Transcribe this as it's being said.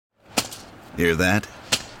Hear that?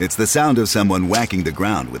 It's the sound of someone whacking the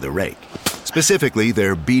ground with a rake. Specifically,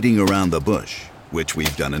 they're beating around the bush, which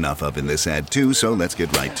we've done enough of in this ad too, so let's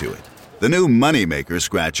get right to it. The new Moneymaker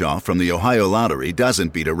scratch-off from the Ohio Lottery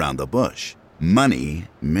doesn't beat around the bush. Money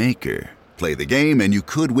Maker. Play the game and you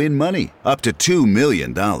could win money, up to $2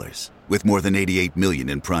 million. With more than $88 million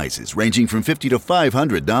in prizes, ranging from $50 to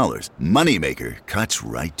 $500, Moneymaker cuts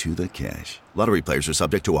right to the cash. Lottery players are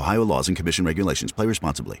subject to Ohio laws and commission regulations. Play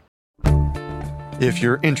responsibly. If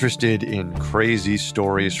you're interested in crazy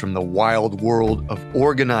stories from the wild world of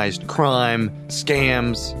organized crime,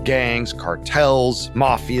 scams, gangs, cartels,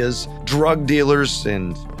 mafias, drug dealers,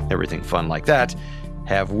 and everything fun like that,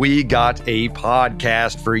 have we got a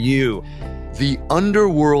podcast for you. The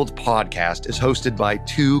Underworld podcast is hosted by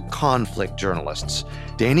two conflict journalists,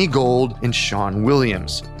 Danny Gold and Sean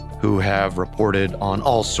Williams, who have reported on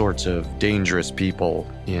all sorts of dangerous people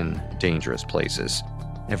in dangerous places.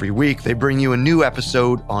 Every week, they bring you a new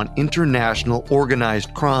episode on international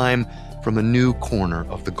organized crime from a new corner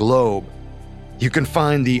of the globe. You can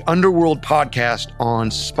find the Underworld podcast on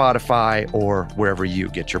Spotify or wherever you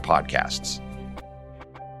get your podcasts.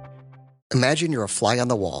 Imagine you're a fly on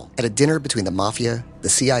the wall at a dinner between the Mafia, the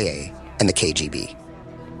CIA, and the KGB.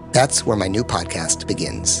 That's where my new podcast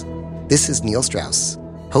begins. This is Neil Strauss,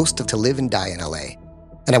 host of To Live and Die in LA,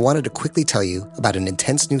 and I wanted to quickly tell you about an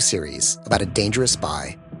intense new series about a dangerous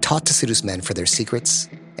spy taught to seduce men for their secrets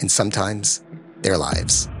and sometimes their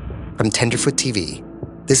lives. From Tenderfoot TV,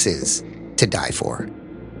 this is To Die For.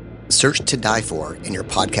 Search To Die For in your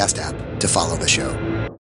podcast app to follow the show.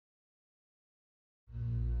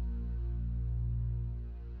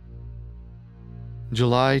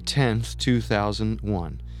 July 10th,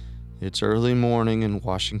 2001. It's early morning in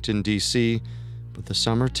Washington, D.C., but the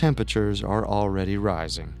summer temperatures are already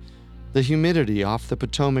rising. The humidity off the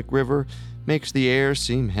Potomac River makes the air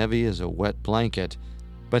seem heavy as a wet blanket,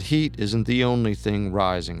 but heat isn't the only thing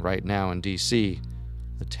rising right now in D.C.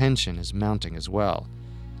 The tension is mounting as well.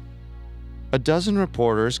 A dozen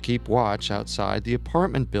reporters keep watch outside the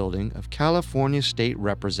apartment building of California State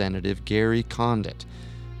Representative Gary Condit,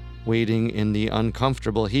 waiting in the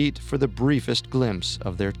uncomfortable heat for the briefest glimpse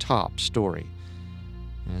of their top story.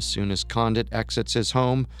 As soon as Condit exits his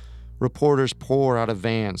home, reporters pour out of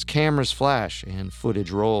vans, cameras flash, and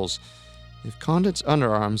footage rolls. If Condit's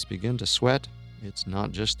underarms begin to sweat, it's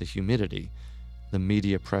not just the humidity. The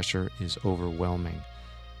media pressure is overwhelming.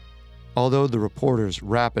 Although the reporters'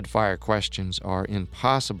 rapid-fire questions are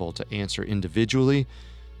impossible to answer individually,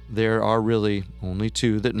 there are really only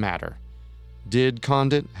two that matter. Did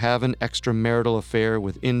Condit have an extramarital affair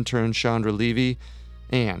with intern Chandra Levy?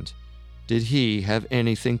 And did he have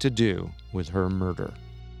anything to do with her murder?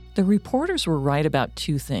 The reporters were right about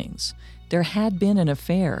two things. There had been an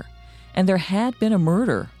affair, and there had been a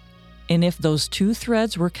murder. And if those two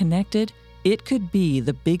threads were connected, it could be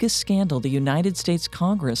the biggest scandal the United States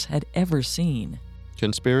Congress had ever seen.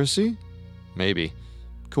 Conspiracy? Maybe.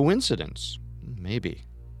 Coincidence? Maybe.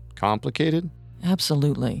 Complicated?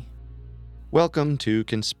 Absolutely. Welcome to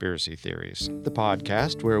Conspiracy Theories, the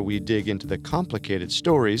podcast where we dig into the complicated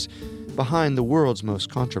stories behind the world's most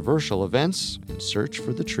controversial events and search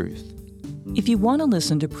for the truth. If you want to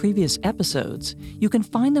listen to previous episodes, you can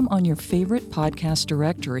find them on your favorite podcast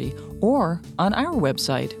directory or on our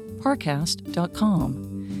website,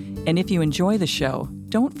 parcast.com. And if you enjoy the show,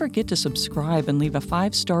 don't forget to subscribe and leave a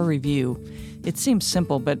 5-star review. It seems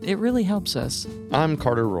simple, but it really helps us. I'm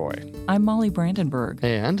Carter Roy. I'm Molly Brandenburg.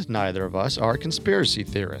 And neither of us are conspiracy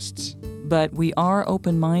theorists. But we are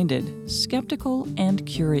open-minded, skeptical, and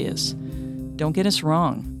curious. Don't get us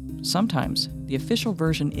wrong. Sometimes the official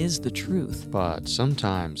version is the truth. But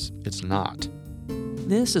sometimes it's not.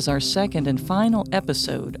 This is our second and final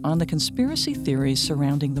episode on the conspiracy theories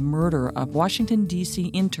surrounding the murder of Washington, D.C.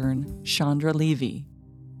 intern Chandra Levy.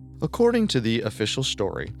 According to the official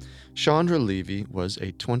story, Chandra Levy was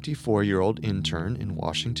a 24-year-old intern in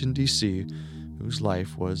Washington, D.C., whose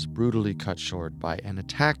life was brutally cut short by an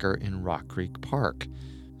attacker in Rock Creek Park.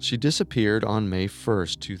 She disappeared on May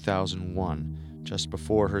 1st, 2001, just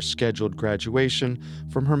before her scheduled graduation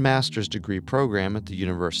from her master's degree program at the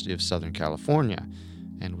University of Southern California,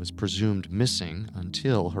 and was presumed missing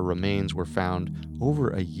until her remains were found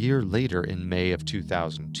over a year later in May of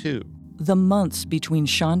 2002. The months between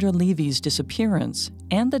Chandra Levy's disappearance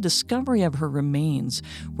and the discovery of her remains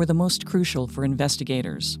were the most crucial for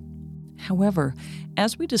investigators. However,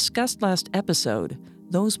 as we discussed last episode,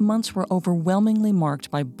 those months were overwhelmingly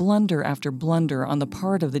marked by blunder after blunder on the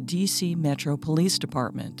part of the D.C. Metro Police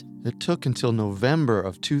Department. It took until November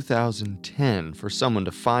of 2010 for someone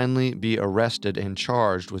to finally be arrested and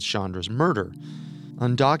charged with Chandra's murder.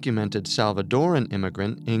 undocumented Salvadoran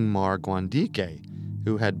immigrant Ingmar Guandique,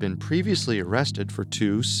 who had been previously arrested for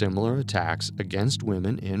 2 similar attacks against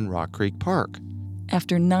women in Rock Creek Park.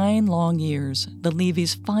 After 9 long years, the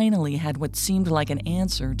Levys finally had what seemed like an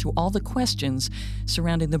answer to all the questions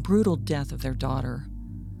surrounding the brutal death of their daughter.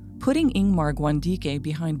 Putting Ingmar Guandique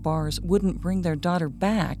behind bars wouldn't bring their daughter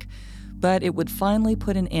back, but it would finally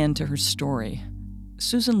put an end to her story.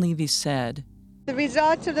 Susan Levy said, "The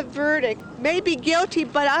results of the verdict may be guilty,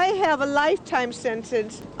 but I have a lifetime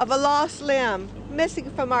sentence of a lost limb missing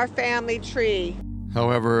from our family tree."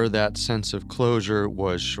 However, that sense of closure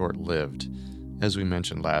was short-lived. As we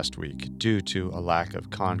mentioned last week, due to a lack of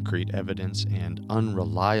concrete evidence and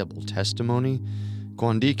unreliable testimony,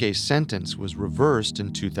 Guandique's sentence was reversed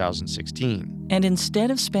in 2016. And instead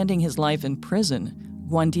of spending his life in prison,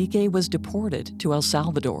 Guandique was deported to El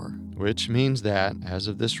Salvador. Which means that, as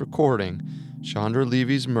of this recording, Chandra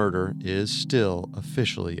Levy's murder is still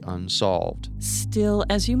officially unsolved. Still,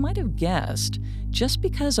 as you might have guessed, just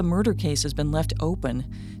because a murder case has been left open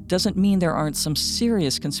doesn't mean there aren't some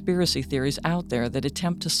serious conspiracy theories out there that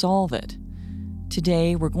attempt to solve it.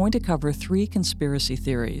 Today, we're going to cover 3 conspiracy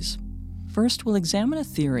theories. First, we'll examine a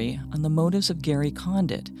theory on the motives of Gary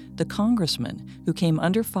Condit, the congressman who came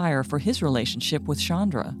under fire for his relationship with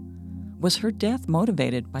Chandra. Was her death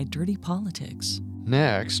motivated by dirty politics?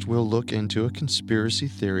 Next, we'll look into a conspiracy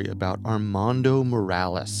theory about Armando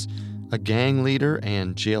Morales, a gang leader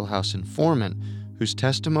and jailhouse informant whose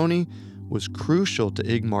testimony was crucial to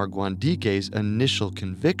Ingmar Guandique's initial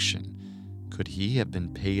conviction. Could he have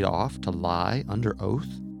been paid off to lie under oath?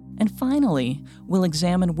 And finally, we'll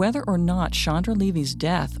examine whether or not Chandra Levy's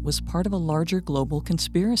death was part of a larger global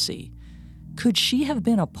conspiracy. Could she have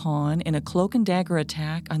been a pawn in a cloak and dagger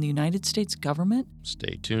attack on the United States government?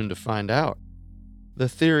 Stay tuned to find out. The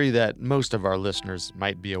theory that most of our listeners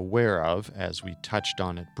might be aware of, as we touched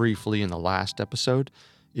on it briefly in the last episode,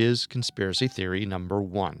 is conspiracy theory number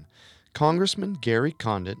 1. Congressman Gary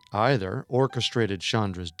Condit either orchestrated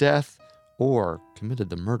Chandra's death or committed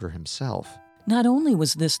the murder himself. Not only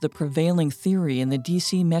was this the prevailing theory in the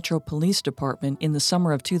D.C. Metro Police Department in the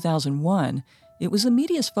summer of 2001, it was the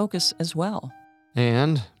media's focus as well.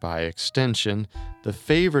 And, by extension, the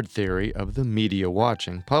favored theory of the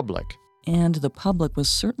media-watching public. And the public was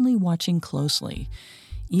certainly watching closely.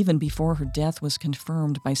 Even before her death was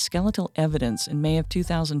confirmed by skeletal evidence in May of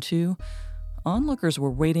 2002, onlookers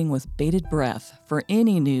were waiting with bated breath for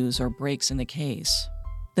any news or breaks in the case.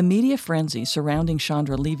 The media frenzy surrounding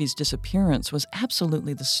Chandra Levy's disappearance was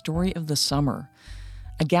absolutely the story of the summer.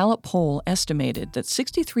 A Gallup poll estimated that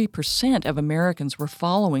 63% of Americans were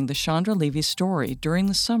following the Chandra Levy story during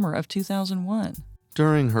the summer of 2001.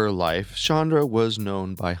 During her life, Chandra was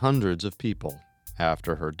known by hundreds of people.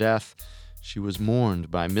 After her death, she was mourned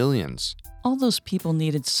by millions. All those people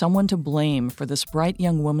needed someone to blame for this bright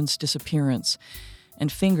young woman's disappearance, and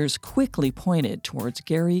fingers quickly pointed towards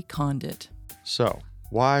Gary Condit. So,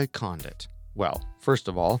 why Condit? Well, first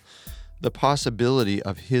of all, the possibility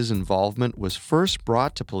of his involvement was first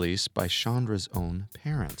brought to police by Chandra's own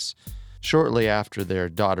parents. Shortly after their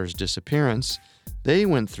daughter's disappearance, they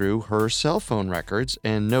went through her cell phone records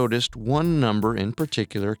and noticed one number in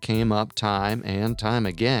particular came up time and time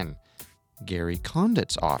again: Gary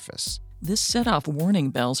Condit's office. This set off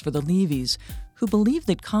warning bells for the Levys, who believed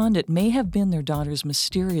that Condit may have been their daughter's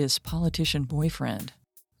mysterious politician boyfriend.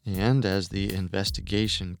 And as the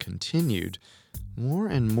investigation continued, more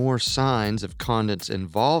and more signs of Condit's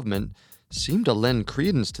involvement seemed to lend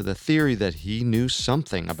credence to the theory that he knew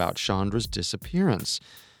something about Chandra's disappearance,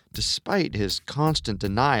 despite his constant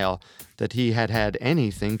denial that he had had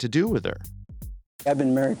anything to do with her. I've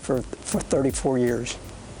been married for 34 years,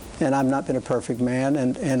 and I've not been a perfect man,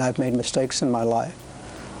 and I've made mistakes in my life.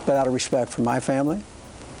 But out of respect for my family,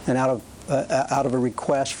 and out of a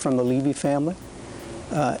request from the Levy family,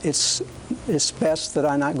 it's best that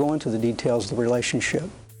I not go into the details of the relationship.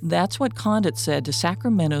 That's what Condit said to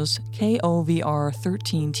Sacramento's KOVR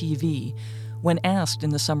 13 TV when asked in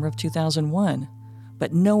the summer of 2001.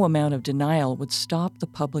 But no amount of denial would stop the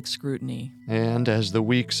public scrutiny. And as the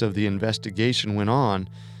weeks of the investigation went on,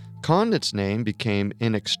 Condit's name became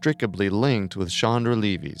inextricably linked with Chandra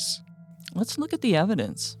Levy's. Let's look at the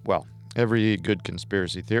evidence. Well, every good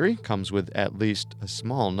conspiracy theory comes with at least a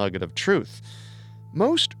small nugget of truth.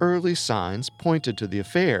 Most early signs pointed to the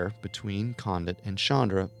affair between Condit and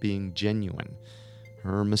Chandra being genuine.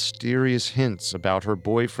 Her mysterious hints about her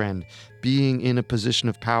boyfriend being in a position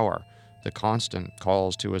of power, the constant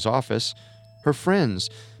calls to his office, her friends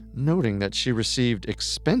noting that she received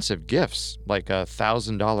expensive gifts like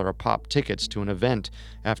 $1,000 a pop tickets to an event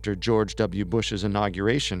after George W. Bush's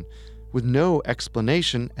inauguration, with no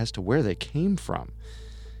explanation as to where they came from.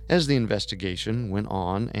 As the investigation went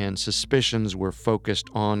on and suspicions were focused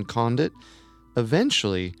on Condit,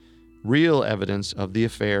 eventually, real evidence of the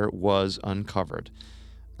affair was uncovered.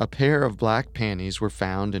 A pair of black panties were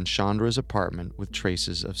found in Chandra's apartment with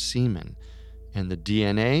traces of semen, and the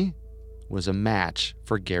DNA was a match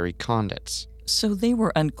for Gary Condit's. So they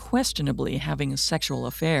were unquestionably having a sexual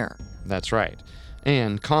affair. That's right.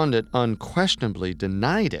 And Condit unquestionably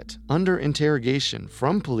denied it under interrogation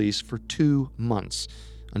from police for 2 months,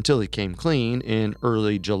 until he came clean in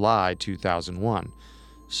early July 2001.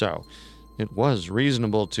 So, it was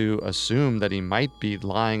reasonable to assume that he might be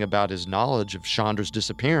lying about his knowledge of Chandra's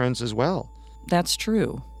disappearance as well. That's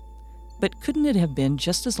true. But couldn't it have been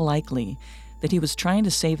just as likely that he was trying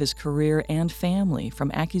to save his career and family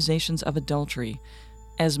from accusations of adultery,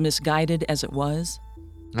 as misguided as it was?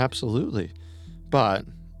 Absolutely. But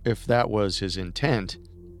if that was his intent,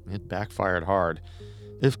 it backfired hard.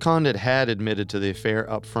 If Condit had admitted to the affair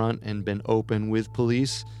up front and been open with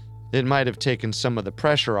police, it might have taken some of the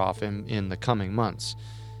pressure off him in the coming months.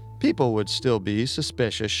 People would still be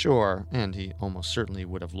suspicious, sure, and he almost certainly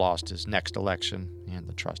would have lost his next election and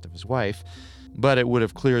the trust of his wife, but it would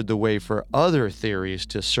have cleared the way for other theories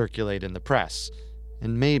to circulate in the press,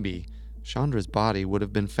 and maybe Chandra's body would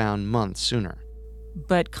have been found months sooner.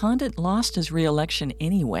 But Condit lost his re-election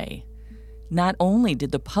anyway. Not only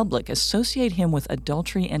did the public associate him with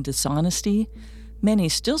adultery and dishonesty, many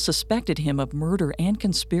still suspected him of murder and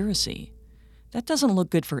conspiracy. That doesn't look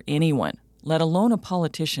good for anyone, let alone a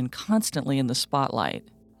politician constantly in the spotlight.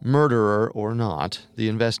 Murderer or not, the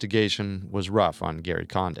investigation was rough on Gary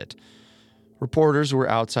Condit. Reporters were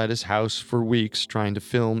outside his house for weeks trying to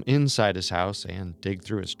film inside his house and dig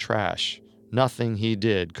through his trash. Nothing he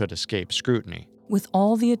did could escape scrutiny. With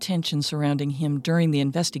all the attention surrounding him during the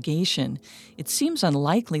investigation, it seems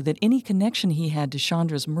unlikely that any connection he had to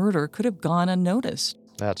Chandra's murder could have gone unnoticed.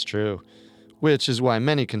 That's true. Which is why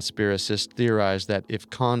many conspiracists theorize that if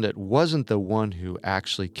Condit wasn't the one who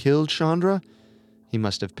actually killed Chandra, he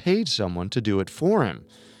must have paid someone to do it for him.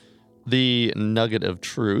 The nugget of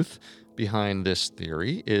truth behind this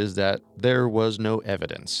theory is that there was no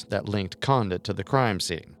evidence that linked Condit to the crime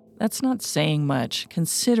scene. That's not saying much,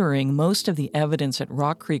 considering most of the evidence at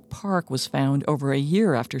Rock Creek Park was found over a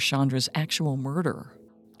year after Chandra's actual murder.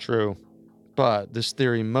 True. But this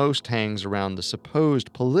theory most hangs around the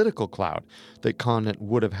supposed political clout that Condit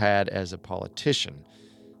would have had as a politician,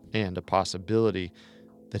 and a possibility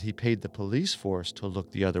that he paid the police force to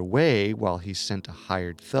look the other way while he sent a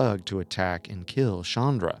hired thug to attack and kill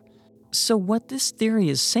Chandra. So what this theory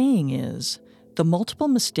is saying is, the multiple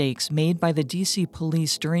mistakes made by the D.C.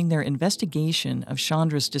 police during their investigation of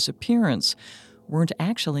Chandra's disappearance weren't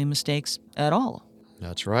actually mistakes at all.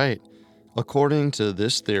 That's right. According to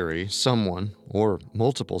this theory, someone, or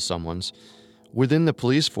multiple someones, within the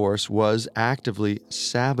police force was actively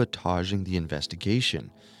sabotaging the investigation.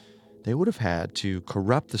 They would have had to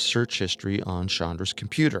corrupt the search history on Chandra's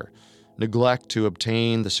computer, neglect to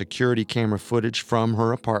obtain the security camera footage from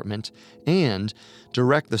her apartment, and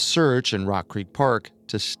direct the search in Rock Creek Park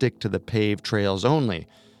to stick to the paved trails only.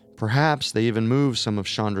 Perhaps they even moved some of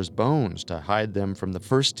Chandra's bones to hide them from the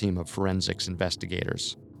first team of forensics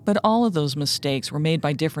investigators. But all of those mistakes were made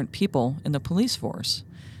by different people in the police force.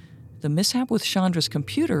 The mishap with Chandra's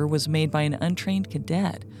computer was made by an untrained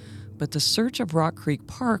cadet, but the search of Rock Creek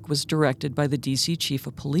Park was directed by the D.C. Chief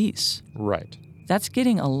of Police. Right. That's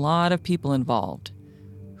getting a lot of people involved.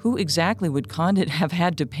 Who exactly would Condit have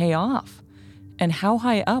had to pay off? And how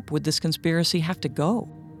high up would this conspiracy have to go?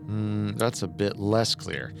 That's a bit less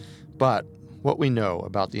clear. But what we know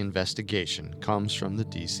about the investigation comes from the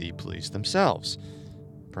D.C. police themselves.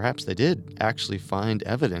 Perhaps they did actually find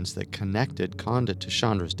evidence that connected Condit to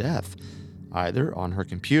Chandra's death, either on her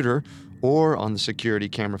computer or on the security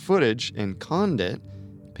camera footage, and Condit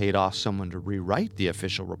paid off someone to rewrite the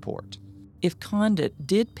official report. If Condit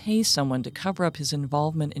did pay someone to cover up his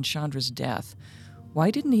involvement in Chandra's death, why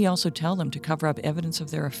didn't he also tell them to cover up evidence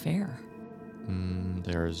of their affair?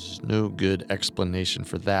 There's no good explanation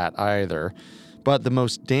for that either. But the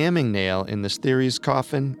most damning nail in this theory's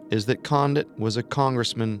coffin is that Condit was a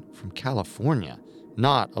congressman from California,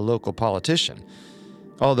 not a local politician.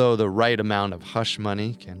 Although the right amount of hush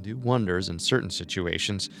money can do wonders in certain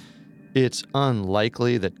situations, it's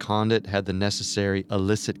unlikely that Condit had the necessary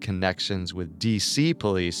illicit connections with D.C.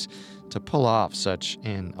 police to pull off such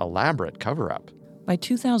an elaborate cover-up. By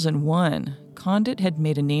 2001, Condit had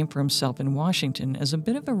made a name for himself in Washington as a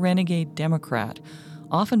bit of a renegade Democrat,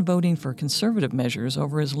 often voting for conservative measures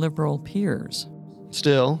over his liberal peers.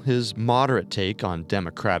 Still, his moderate take on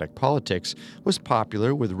democratic politics was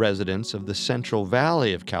popular with residents of the Central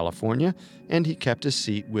Valley of California, and he kept his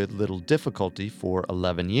seat with little difficulty for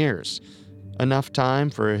 11 years. Enough time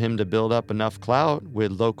for him to build up enough clout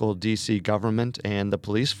with local D.C. government and the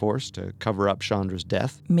police force to cover up Chandra's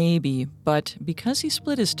death? Maybe, but because he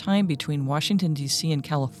split his time between Washington, D.C. and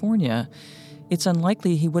California, it's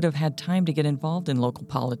unlikely he would have had time to get involved in local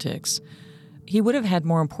politics. He would have had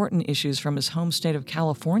more important issues from his home state of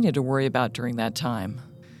California to worry about during that time.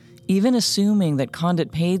 Even assuming that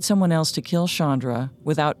Condit paid someone else to kill Chandra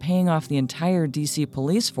without paying off the entire D.C.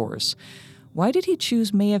 police force, why did he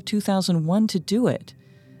choose May of 2001 to do it?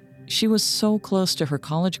 She was so close to her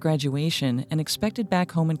college graduation and expected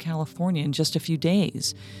back home in California in just a few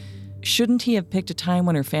days. Shouldn't he have picked a time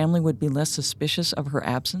when her family would be less suspicious of her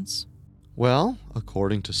absence? Well,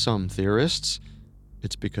 according to some theorists,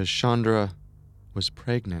 it's because Chandra was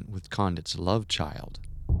pregnant with Condit's love child.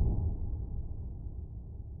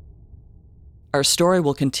 Our story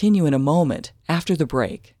will continue in a moment after the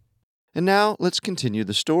break. And now let's continue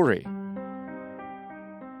the story.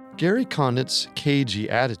 Gary Condit's cagey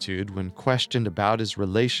attitude when questioned about his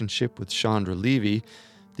relationship with Chandra Levy,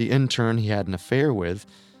 the intern he had an affair with,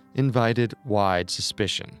 invited wide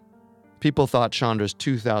suspicion. People thought Chandra's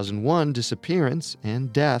 2001 disappearance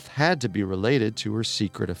and death had to be related to her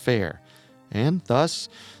secret affair, and thus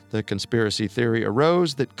the conspiracy theory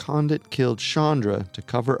arose that Condit killed Chandra to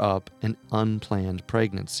cover up an unplanned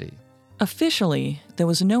pregnancy. Officially, there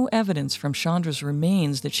was no evidence from Chandra's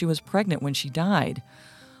remains that she was pregnant when she died.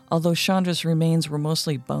 Although Chandra's remains were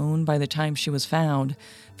mostly bone by the time she was found,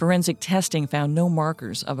 forensic testing found no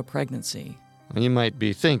markers of a pregnancy. You might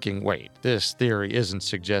be thinking, wait, this theory isn't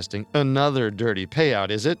suggesting another dirty payout,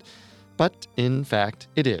 is it? But in fact,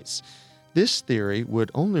 it is. This theory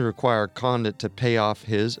would only require Condit to pay off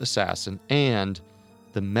his assassin and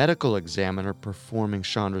the medical examiner performing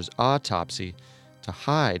Chandra's autopsy to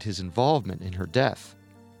hide his involvement in her death.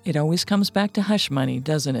 It always comes back to hush money,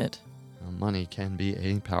 doesn't it? Money can be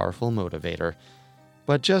a powerful motivator.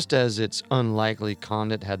 But just as it's unlikely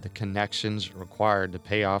Condit had the connections required to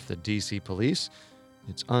pay off the D.C. police,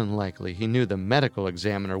 it's unlikely he knew the medical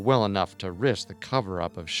examiner well enough to risk the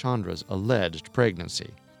cover-up of Chandra's alleged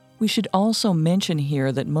pregnancy. We should also mention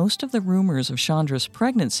here that most of the rumors of Chandra's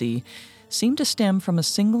pregnancy seem to stem from a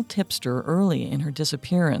single tipster early in her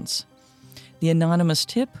disappearance. The anonymous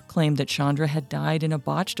tip claimed that Chandra had died in a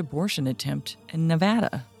botched abortion attempt in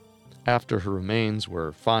Nevada. After her remains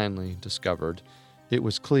were finally discovered, it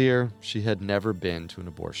was clear she had never been to an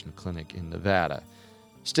abortion clinic in Nevada.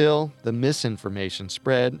 Still, the misinformation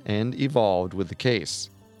spread and evolved with the case.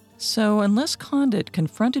 So, unless Condit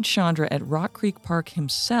confronted Chandra at Rock Creek Park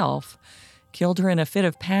himself, killed her in a fit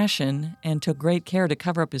of passion, and took great care to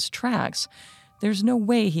cover up his tracks, there's no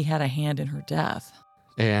way he had a hand in her death.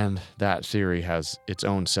 And that theory has its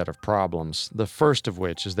own set of problems, the first of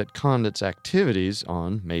which is that Condit's activities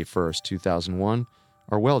on May 1st, 2001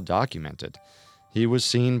 are well documented. He was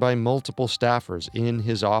seen by multiple staffers in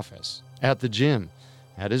his office, at the gym,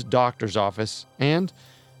 at his doctor's office, and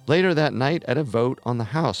later that night at a vote on the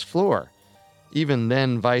House floor. Even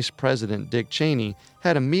then Vice President Dick Cheney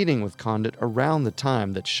had a meeting with Condit around the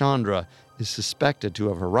time that Chandra is suspected to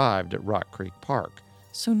have arrived at Rock Creek Park.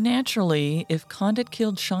 So naturally, if Condit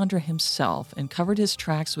killed Chandra himself and covered his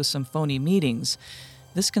tracks with some phony meetings,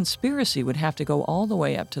 this conspiracy would have to go all the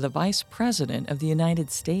way up to the Vice President of the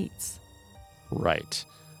United States. Right.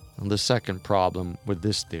 And the second problem with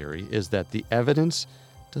this theory is that the evidence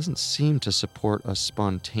doesn't seem to support a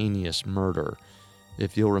spontaneous murder.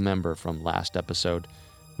 If you'll remember from last episode,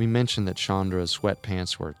 we mentioned that Chandra's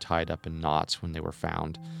sweatpants were tied up in knots when they were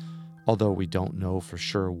found. Although we don't know for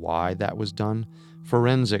sure why that was done,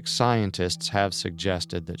 forensic scientists have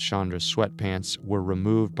suggested that Chandra's sweatpants were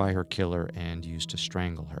removed by her killer and used to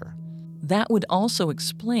strangle her. That would also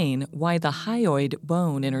explain why the hyoid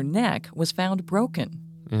bone in her neck was found broken.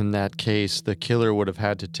 In that case, the killer would have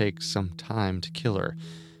had to take some time to kill her,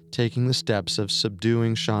 taking the steps of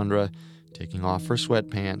subduing Chandra, taking off her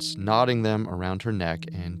sweatpants, knotting them around her neck,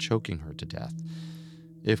 and choking her to death.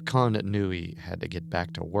 If Condit knew he had to get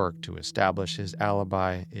back to work to establish his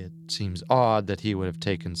alibi, it seems odd that he would have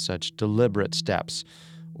taken such deliberate steps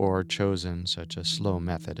or chosen such a slow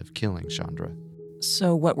method of killing Chandra.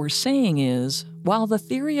 So what we're saying is, while the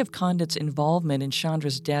theory of Condit's involvement in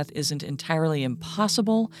Chandra's death isn't entirely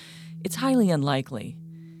impossible, it's highly unlikely.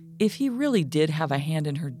 If he really did have a hand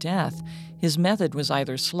in her death, his method was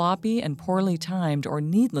either sloppy and poorly timed or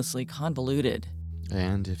needlessly convoluted.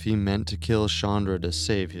 And if he meant to kill Chandra to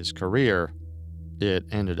save his career, it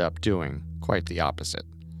ended up doing quite the opposite.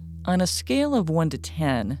 On a scale of 1 to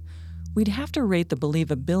 10, we'd have to rate the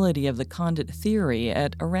believability of the Condit theory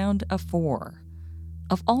at around a 4.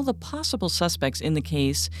 Of all the possible suspects in the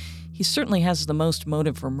case, he certainly has the most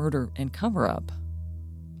motive for murder and cover-up.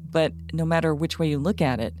 But no matter which way you look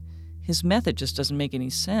at it, his method just doesn't make any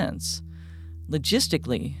sense.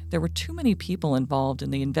 Logistically, there were too many people involved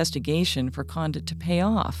in the investigation for Condit to pay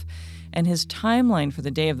off, and his timeline for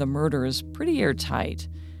the day of the murder is pretty airtight.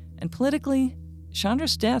 And politically,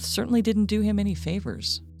 Chandra's death certainly didn't do him any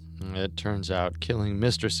favors. It turns out killing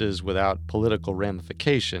mistresses without political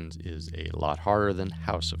ramifications is a lot harder than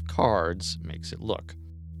House of Cards makes it look.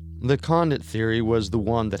 The Condit theory was the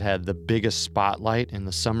one that had the biggest spotlight in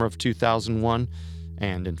the summer of 2001,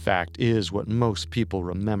 and in fact is what most people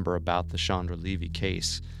remember about the Chandra Levy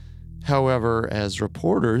case. However, as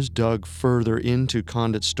reporters dug further into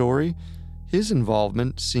Condit's story, his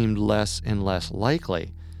involvement seemed less and less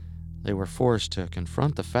likely. They were forced to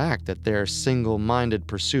confront the fact that their single-minded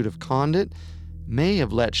pursuit of Condit may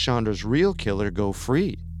have let Chandra's real killer go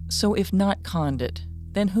free. So if not Condit,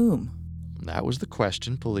 then whom? That was the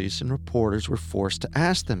question police and reporters were forced to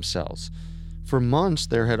ask themselves. For months,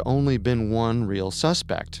 there had only been one real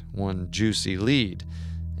suspect, one juicy lead.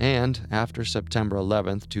 And after September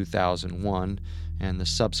 11th, 2001, and the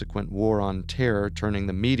subsequent war on terror turning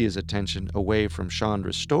the media's attention away from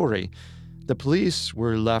Chandra's story, the police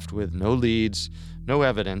were left with no leads, no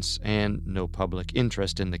evidence, and no public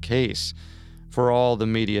interest in the case. For all the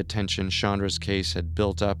media attention Chandra's case had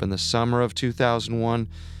built up in the summer of 2001,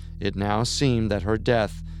 it now seemed that her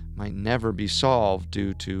death might never be solved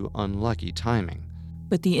due to unlucky timing.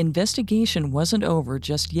 But the investigation wasn't over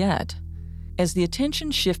just yet. As the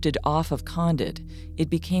attention shifted off of Condit, it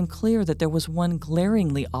became clear that there was one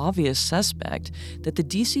glaringly obvious suspect that the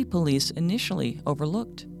D.C. police initially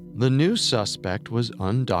overlooked. The new suspect was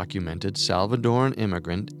undocumented Salvadoran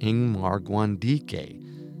immigrant Ingmar Guandique.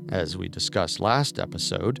 As we discussed last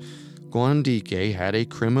episode, Guandique had a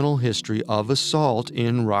criminal history of assault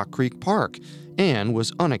in Rock Creek Park and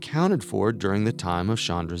was unaccounted for during the time of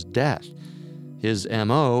Chandra's death. His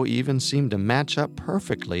M.O. even seemed to match up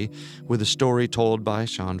perfectly with the story told by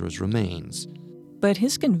Chandra's remains. But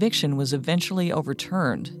his conviction was eventually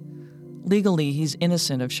overturned. Legally, he's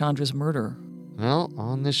innocent of Chandra's murder. Well,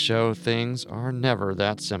 on this show, things are never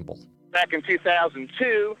that simple. Back in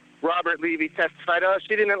 2002, Robert Levy testified,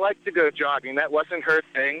 she didn't like to go jogging. That wasn't her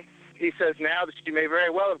thing. He says now that she may very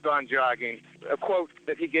well have gone jogging. A quote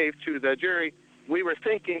that he gave to the jury, "We were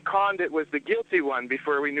thinking Condit was the guilty one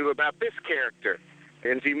before we knew about this character."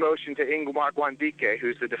 And he motioned to Ingmar Guandique,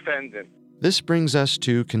 who's the defendant. This brings us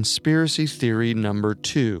to conspiracy theory number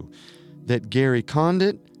 2, that Gary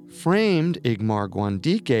Condit framed Ingmar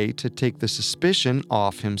Guandique to take the suspicion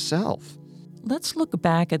off himself. Let's look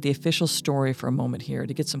back at the official story for a moment here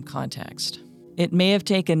to get some context. It may have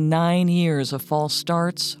taken 9 years of false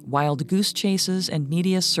starts, wild goose chases, and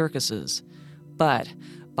media circuses. But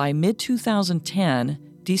by mid-2010,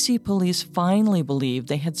 D.C. police finally believed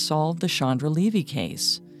they had solved the Chandra Levy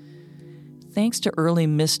case. Thanks to early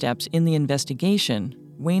missteps in the investigation,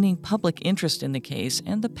 waning public interest in the case,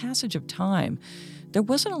 and the passage of time, there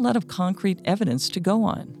wasn't a lot of concrete evidence to go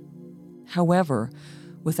on. However,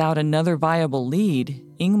 without another viable lead,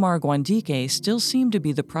 Ingmar Guandique still seemed to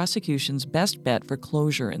be the prosecution's best bet for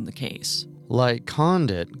closure in the case. Like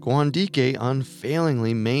Condit, Guandique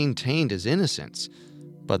unfailingly maintained his innocence,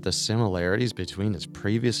 but the similarities between his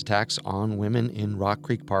previous attacks on women in Rock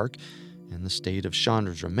Creek Park and the state of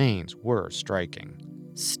Chandra's remains were striking.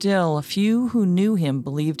 Still, a few who knew him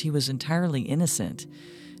believed he was entirely innocent.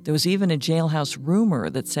 There was even a jailhouse rumor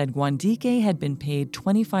that said Guandique had been paid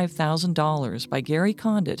 $25,000 by Gary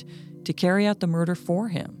Condit to carry out the murder for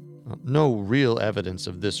him. No real evidence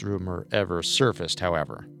of this rumor ever surfaced,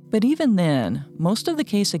 however. But even then, most of the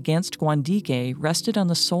case against Guandique rested on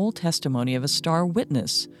the sole testimony of a star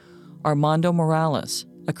witness, Armando Morales,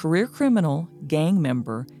 a career criminal, gang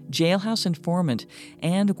member, jailhouse informant,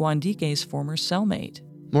 and Guandique's former cellmate.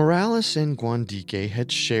 Morales and Guandique had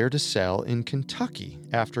shared a cell in Kentucky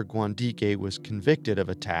after Guandique was convicted of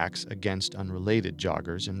attacks against unrelated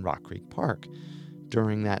joggers in Rock Creek Park.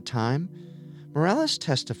 During that time, Morales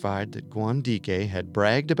testified that Guandique had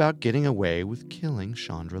bragged about getting away with killing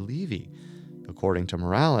Chandra Levy. According to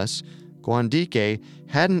Morales, Guandique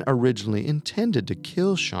hadn't originally intended to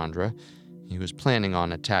kill Chandra. He was planning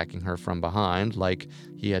on attacking her from behind like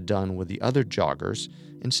he had done with the other joggers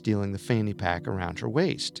and stealing the fanny pack around her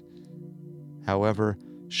waist. However,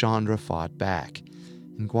 Chandra fought back,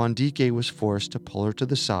 and Guandique was forced to pull her to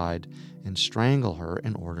the side and strangle her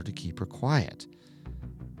in order to keep her quiet.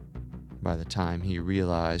 By the time he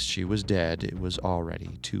realized she was dead, it was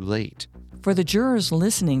already too late. For the jurors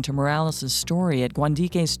listening to Morales' story at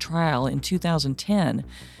Guandique's trial in 2010,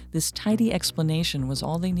 this tidy explanation was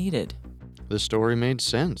all they needed. The story made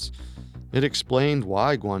sense. It explained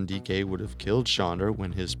why Guandique would have killed Chandra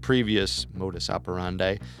when his previous modus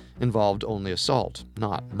operandi involved only assault,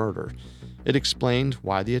 not murder. It explained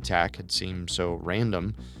why the attack had seemed so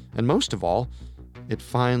random, and most of all, it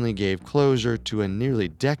finally gave closure to a nearly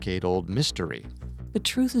decade-old mystery. But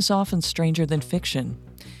truth is often stranger than fiction.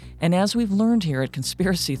 And as we've learned here at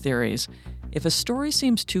Conspiracy Theories, if a story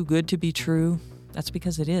seems too good to be true, that's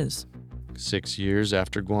because it is. 6 years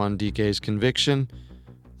after Guandique's conviction,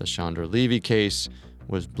 the Chandra Levy case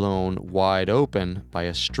was blown wide open by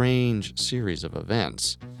a strange series of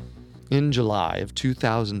events. In July of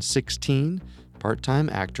 2016, part-time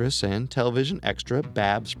actress and television extra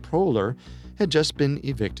Babs Proler had just been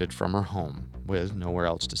evicted from her home. With nowhere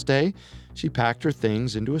else to stay, she packed her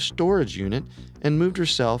things into a storage unit and moved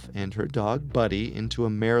herself and her dog Buddy into a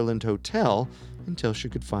Maryland hotel until she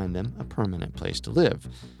could find them a permanent place to live.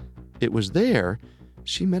 It was there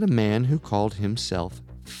she met a man who called himself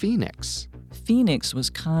Phoenix. Phoenix was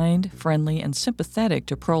kind, friendly, and sympathetic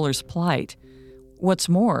to Proler's plight. What's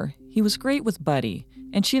more, he was great with Buddy,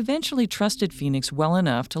 and she eventually trusted Phoenix well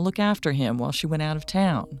enough to look after him while she went out of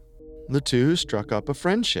town. The two struck up a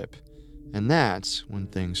friendship, and that's when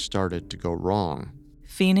things started to go wrong.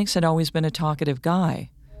 Phoenix had always been a talkative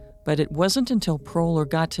guy, but it wasn't until Proler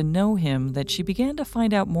got to know him that she began to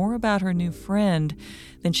find out more about her new friend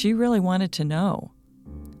than she really wanted to know.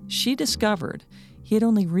 She discovered he had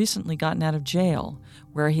only recently gotten out of jail,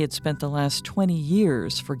 where he had spent the last 20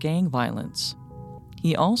 years for gang violence.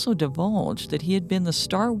 He also divulged that he had been the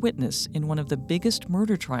star witness in one of the biggest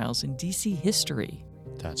murder trials in D.C. history.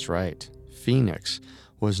 That's right. Phoenix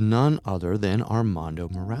was none other than Armando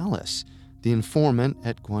Morales, the informant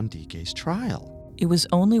at Guandique's trial. It was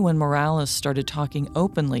only when Morales started talking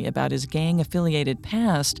openly about his gang-affiliated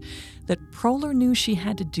past that Proler knew she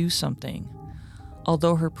had to do something.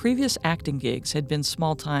 Although her previous acting gigs had been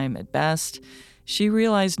small-time at best, she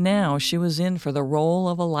realized now she was in for the role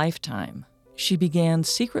of a lifetime. She began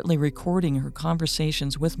secretly recording her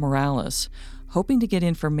conversations with Morales, hoping to get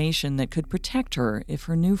information that could protect her if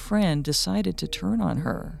her new friend decided to turn on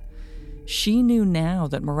her. She knew now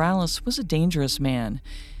that Morales was a dangerous man,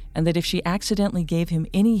 and that if she accidentally gave him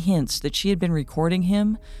any hints that she had been recording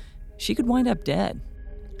him, she could wind up dead.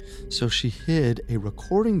 So she hid a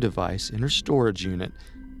recording device in her storage unit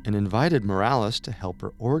and invited Morales to help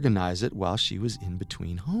her organize it while she was in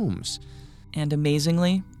between homes. And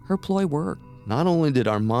amazingly, her ploy worked. Not only did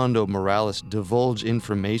Armando Morales divulge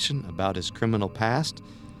information about his criminal past,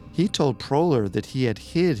 he told Proler that he had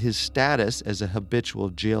hid his status as a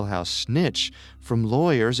habitual jailhouse snitch from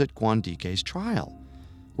lawyers at Guandique's trial.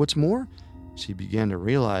 What's more, she began to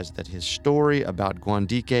realize that his story about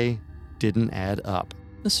Guandique didn't add up.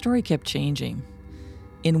 The story kept changing.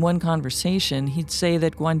 In one conversation, he'd say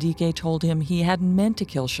that Guandique told him he hadn't meant to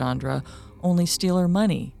kill Chandra, only steal her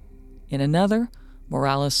money. In another,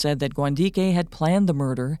 Morales said that Guandique had planned the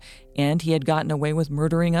murder, and he had gotten away with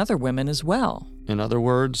murdering other women as well. In other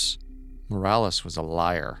words, Morales was a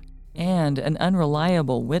liar. And an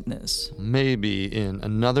unreliable witness. Maybe in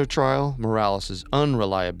another trial, Morales'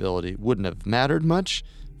 unreliability wouldn't have mattered much.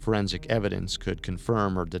 Forensic evidence could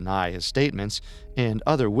confirm or deny his statements, and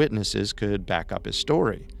other witnesses could back up his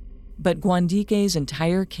story. But Guandique's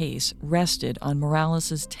entire case rested on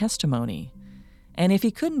Morales' testimony. And if he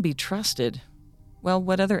couldn't be trusted, well,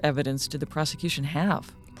 what other evidence did the prosecution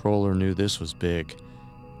have? Proler knew this was big.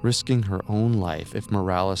 Risking her own life if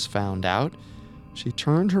Morales found out, she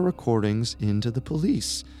turned her recordings into the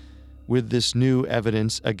police. With this new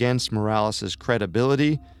evidence against Morales'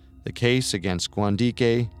 credibility, the case against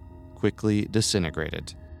Guandique quickly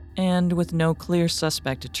disintegrated. And with no clear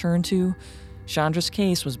suspect to turn to, Chandra's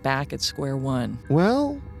case was back at square one.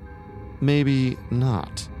 Well, maybe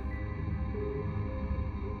not.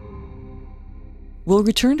 We'll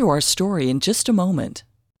return to our story in just a moment.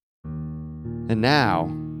 And now,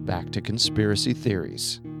 back to conspiracy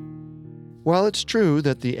theories. While it's true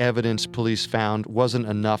that the evidence police found wasn't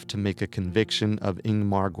enough to make a conviction of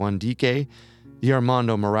Ingmar Guandique, the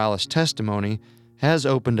Armando Morales testimony has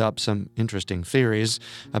opened up some interesting theories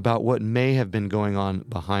about what may have been going on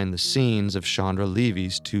behind the scenes of Chandra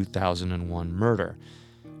Levy's 2001 murder.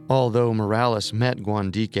 Although Morales met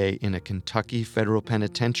Guandique in a Kentucky federal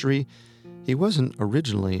penitentiary, he wasn't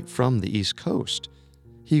originally from the East Coast.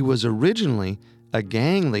 He was originally a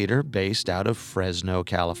gang leader based out of Fresno,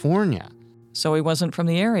 California. So he wasn't from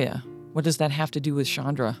the area. What does that have to do with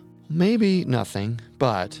Chandra? Maybe nothing,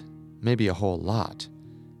 but maybe a whole lot.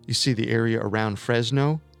 You see, the area around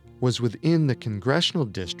Fresno was within the congressional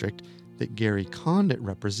district that Gary Condit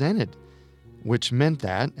represented, which meant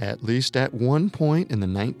that, at least at one point in the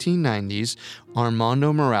 1990s,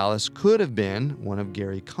 Armando Morales could have been one of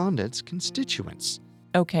Gary Condit's constituents.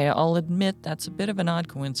 Okay, I'll admit that's a bit of an odd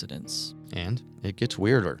coincidence. And it gets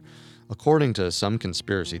weirder. According to some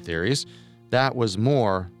conspiracy theories, that was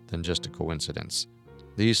more than just a coincidence.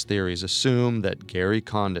 These theories assume that Gary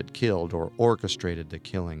Condit killed or orchestrated the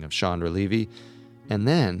killing of Chandra Levy, and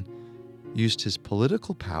then used his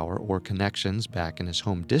political power or connections back in his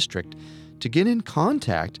home district to get in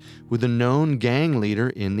contact with a known gang leader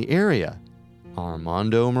in the area,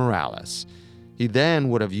 Armando Morales. He then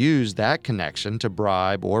would have used that connection to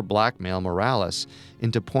bribe or blackmail Morales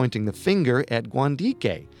into pointing the finger at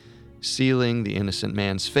Guandique, sealing the innocent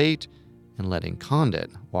man's fate and letting Condit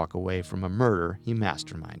walk away from a murder he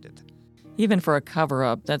masterminded. Even for a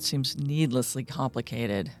cover-up, that seems needlessly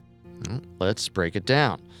complicated. Let's break it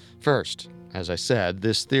down. First, as I said,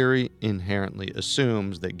 this theory inherently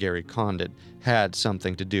assumes that Gary Condit had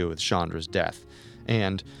something to do with Chandra's death,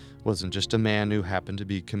 and wasn't just a man who happened to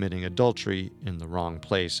be committing adultery in the wrong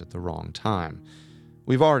place at the wrong time.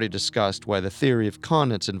 We've already discussed why the theory of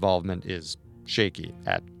Condit's involvement is shaky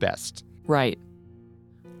at best. Right.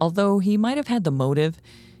 Although he might have had the motive,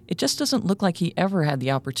 it just doesn't look like he ever had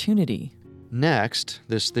the opportunity. Next,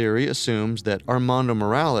 this theory assumes that Armando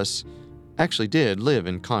Morales actually did live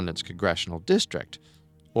in Condit's congressional district,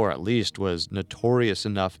 or at least was notorious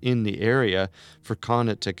enough in the area for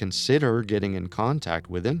Condit to consider getting in contact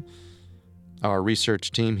with him. Our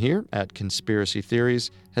research team here at Conspiracy Theories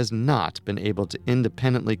has not been able to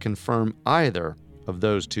independently confirm either of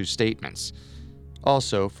those two statements.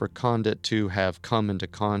 Also, for Condit to have come into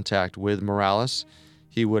contact with Morales,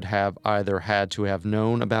 he would have either had to have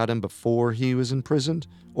known about him before he was imprisoned,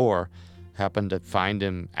 or happened to find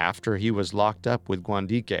him after he was locked up with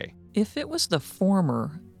Guandique. If it was the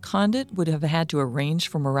former, Condit would have had to arrange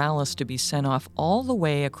for Morales to be sent off all the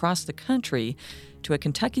way across the country to a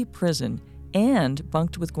Kentucky prison and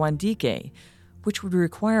bunked with Guandique, which would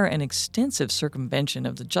require an extensive circumvention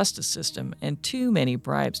of the justice system and too many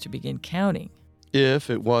bribes to begin counting. If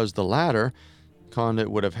it was the latter,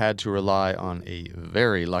 Condit would have had to rely on a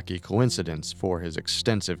very lucky coincidence for his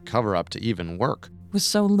extensive cover-up to even work. With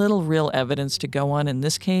so little real evidence to go on in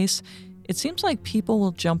this case, it seems like people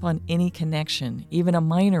will jump on any connection, even a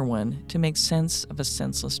minor one, to make sense of a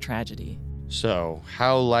senseless tragedy. So,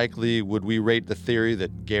 how likely would we rate the theory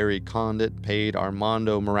that Gary Condit paid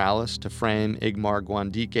Armando Morales to frame Igmar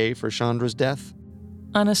Guandique for Chandra's death?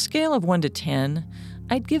 On a scale of 1 to 10,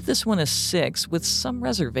 I'd give this one a 6 with some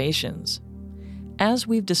reservations. As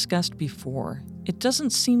we've discussed before, it doesn't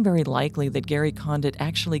seem very likely that Gary Condit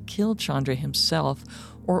actually killed Chandra himself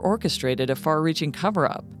or orchestrated a far-reaching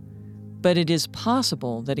cover-up. But it is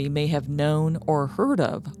possible that he may have known or heard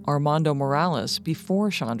of Armando Morales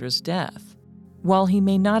before Chandra's death. While he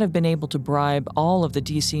may not have been able to bribe all of the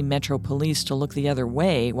D.C. Metro Police to look the other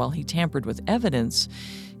way while he tampered with evidence,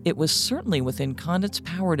 it was certainly within Condit's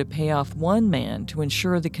power to pay off one man to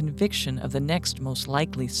ensure the conviction of the next most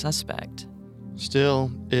likely suspect.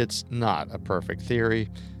 Still, it's not a perfect theory,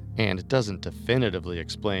 and it doesn't definitively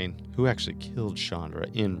explain who actually killed Chandra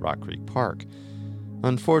in Rock Creek Park.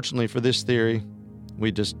 Unfortunately for this theory,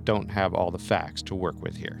 we just don't have all the facts to work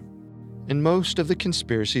with here. In most of the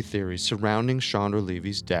conspiracy theories surrounding Chandra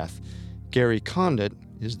Levy's death, Gary Condit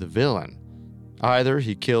is the villain. Either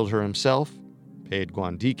he killed her himself, paid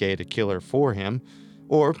Guandique to kill her for him,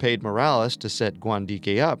 or paid Morales to set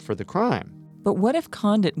Guandique up for the crime. But what if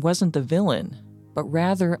Condit wasn't the villain, but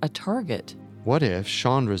rather a target? What if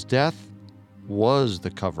Chandra's death was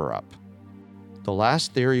the cover-up? The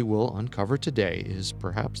last theory we'll uncover today is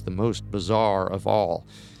perhaps the most bizarre of all.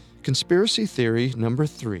 Conspiracy theory number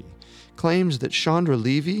 3 claims that Chandra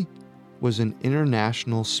Levy was an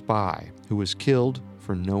international spy who was killed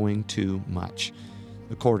for knowing too much.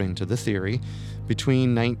 According to the theory,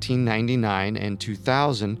 between 1999 and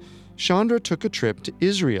 2000, Chandra took a trip to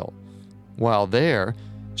Israel. While there,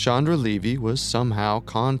 Chandra Levy was somehow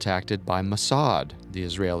contacted by Mossad, the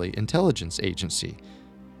Israeli intelligence agency.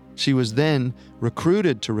 She was then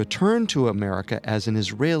recruited to return to America as an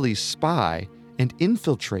Israeli spy and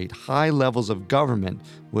infiltrate high levels of government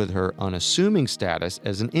with her unassuming status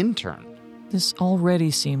as an intern. This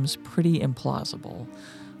already seems pretty implausible.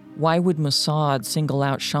 Why would Mossad single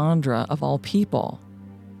out Chandra of all people?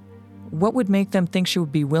 What would make them think she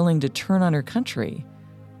would be willing to turn on her country?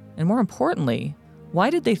 And more importantly, why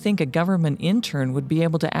did they think a government intern would be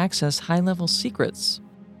able to access high-level secrets?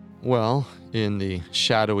 Well, in the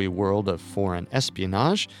shadowy world of foreign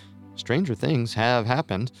espionage, stranger things have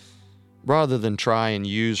happened. Rather than try and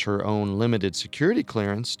use her own limited security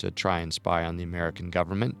clearance to try and spy on the American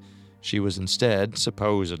government, she was instead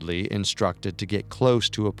supposedly instructed to get close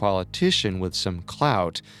to a politician with some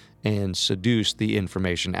clout and seduce the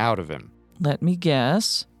information out of him. Let me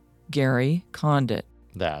guess. Gary Condit.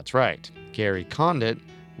 That's right. Gary Condit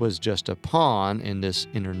was just a pawn in this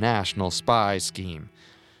international spy scheme.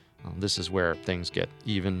 Well, this is where things get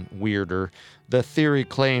even weirder. The theory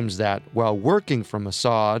claims that while working for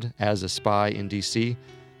Mossad as a spy in D.C.,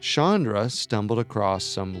 Chandra stumbled across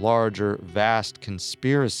some larger, vast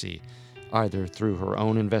conspiracy, either through her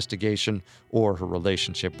own investigation or her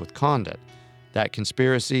relationship with Condit. That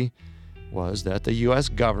conspiracy was that the U.S.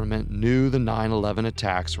 government knew the 9/11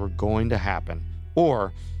 attacks were going to happen,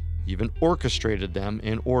 or even orchestrated them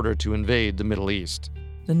in order to invade the Middle East.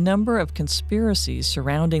 The number of conspiracies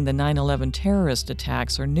surrounding the 9/11 terrorist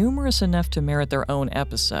attacks are numerous enough to merit their own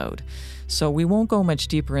episode, so we won't go much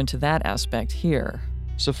deeper into that aspect here.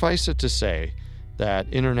 Suffice it to say that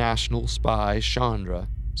international spy Chandra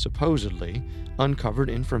supposedly uncovered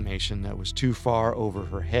information that was too far over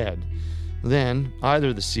her head. Then,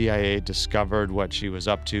 either the CIA discovered what she was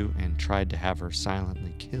up to and tried to have her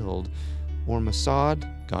silently killed, or Mossad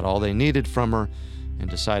got all they needed from her and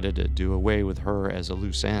decided to do away with her as a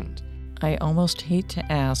loose end. I almost hate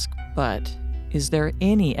to ask, but is there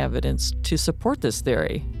any evidence to support this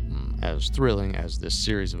theory? As thrilling as this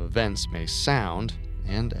series of events may sound,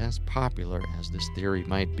 and as popular as this theory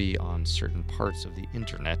might be on certain parts of the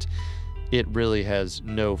internet, it really has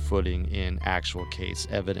no footing in actual case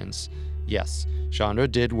evidence. Yes, Chandra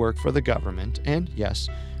did work for the government, and yes,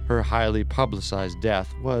 her highly publicized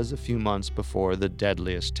death was a few months before the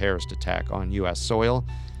deadliest terrorist attack on U.S. soil,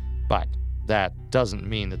 but that doesn't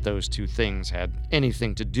mean that those two things had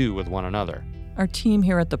anything to do with one another. Our team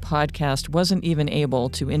here at the podcast wasn't even able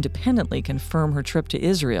to independently confirm her trip to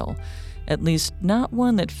Israel, at least not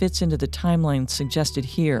one that fits into the timeline suggested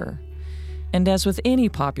here. And as with any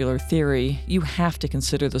popular theory, you have to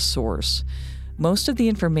consider the source. Most of the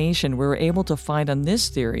information we were able to find on this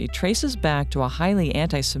theory traces back to a highly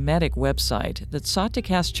anti-Semitic website that sought to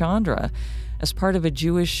cast Chandra as part of a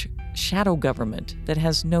Jewish shadow government that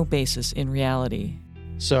has no basis in reality.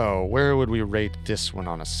 So, where would we rate this one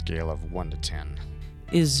on a scale of 1 to 10?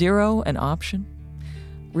 Is 0 an option?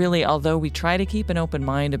 Really, although we try to keep an open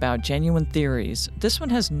mind about genuine theories, this one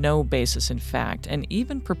has no basis in fact and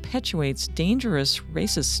even perpetuates dangerous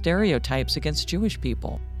racist stereotypes against Jewish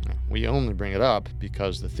people. We only bring it up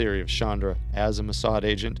because the theory of Chandra as a Mossad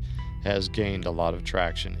agent has gained a lot of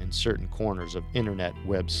traction in certain corners of internet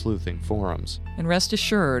web sleuthing forums. And rest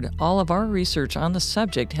assured, all of our research on the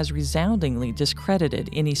subject has resoundingly discredited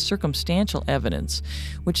any circumstantial evidence,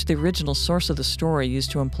 which the original source of the story used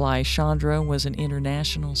to imply Chandra was an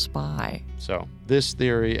international spy. So, this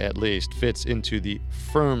theory at least fits into the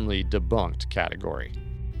firmly debunked category.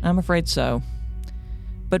 I'm afraid so.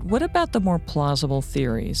 But what about the more plausible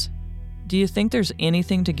theories? Do you think there's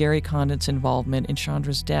anything to Gary Condit's involvement in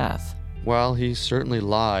Chandra's death? While he certainly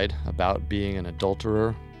lied about being an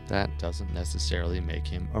adulterer, that doesn't necessarily make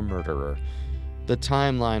him a murderer. The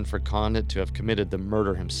timeline for Condit to have committed the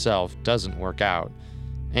murder himself doesn't work out.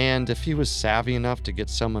 And if he was savvy enough to get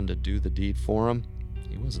someone to do the deed for him,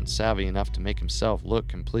 he wasn't savvy enough to make himself look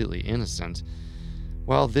completely innocent.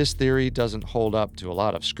 While this theory doesn't hold up to a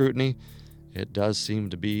lot of scrutiny, it does seem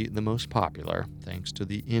to be the most popular, thanks to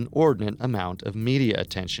the inordinate amount of media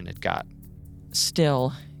attention it got.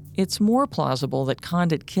 Still, it's more plausible that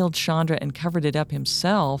Condit killed Chandra and covered it up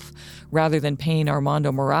himself, rather than paying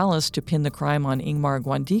Armando Morales to pin the crime on Ingmar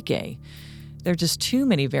Guandique. There are just too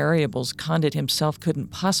many variables Condit himself couldn't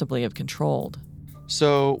possibly have controlled.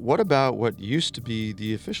 So, what about what used to be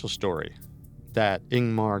the official story? That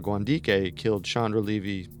Ingmar Guandique killed Chandra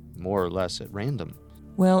Levy more or less at random.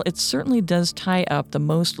 Well, it certainly does tie up the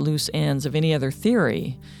most loose ends of any other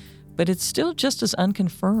theory, but it's still just as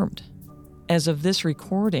unconfirmed. As of this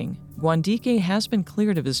recording, Guandique has been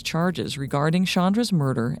cleared of his charges regarding Chandra's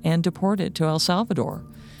murder and deported to El Salvador.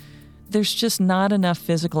 There's just not enough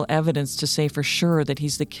physical evidence to say for sure that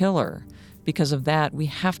he's the killer. Because of that, we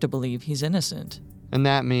have to believe he's innocent. And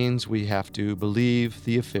that means we have to believe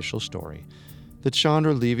the official story, that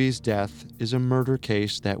Chandra Levy's death is a murder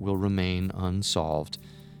case that will remain unsolved,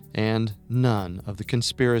 and none of the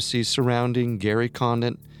conspiracies surrounding Gary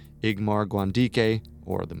Condit, Ingmar Guandique,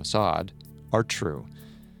 or the Mossad are true.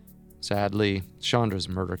 Sadly, Chandra's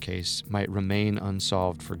murder case might remain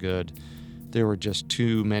unsolved for good. There were just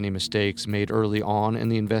too many mistakes made early on in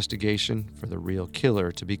the investigation for the real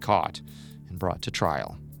killer to be caught and brought to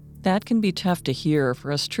trial. That can be tough to hear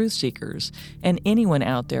for us truth seekers and anyone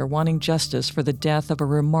out there wanting justice for the death of a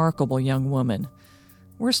remarkable young woman.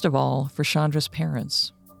 Worst of all, for Chandra's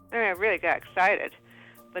parents. I really got excited.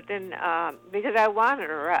 But then, because I want an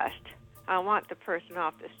arrest, I want the person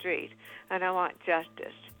off the street, and I want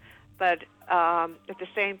justice. But at the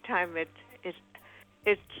same time,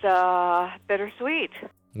 it's bittersweet.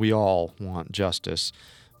 We all want justice,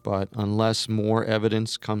 but unless more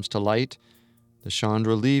evidence comes to light, the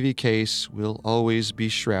Chandra Levy case will always be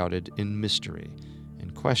shrouded in mystery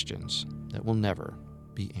and questions that will never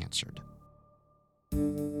be answered.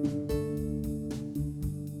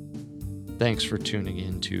 Thanks for tuning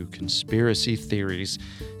in to Conspiracy Theories.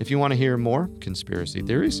 If you want to hear more conspiracy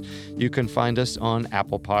theories, you can find us on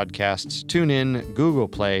Apple Podcasts, TuneIn, Google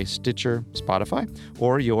Play, Stitcher, Spotify,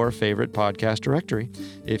 or your favorite podcast directory.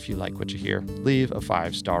 If you like what you hear, leave a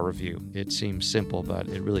 5-star review. It seems simple, but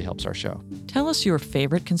it really helps our show. Tell us your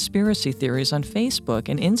favorite conspiracy theories on Facebook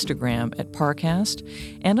and Instagram at Parcast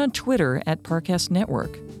and on Twitter at Parcast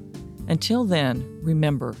Network. Until then,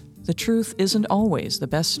 remember, the truth isn't always the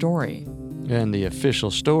best story. And the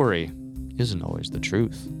official story isn't always the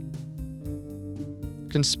truth.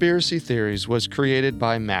 Conspiracy Theories was created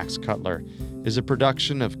by Max Cutler, is a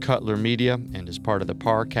production of Cutler Media, and is part of the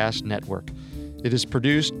Parcast Network. It is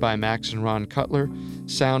produced by Max and Ron Cutler,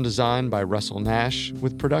 sound design by Russell Nash,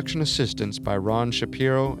 with production assistance by Ron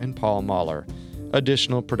Shapiro and Paul Mahler.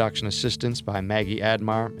 Additional production assistance by Maggie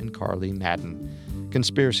Admire and Carly Madden.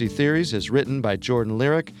 Conspiracy Theories is written by Jordan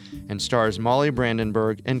Lyric and stars Molly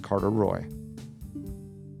Brandenburg and Carter Roy.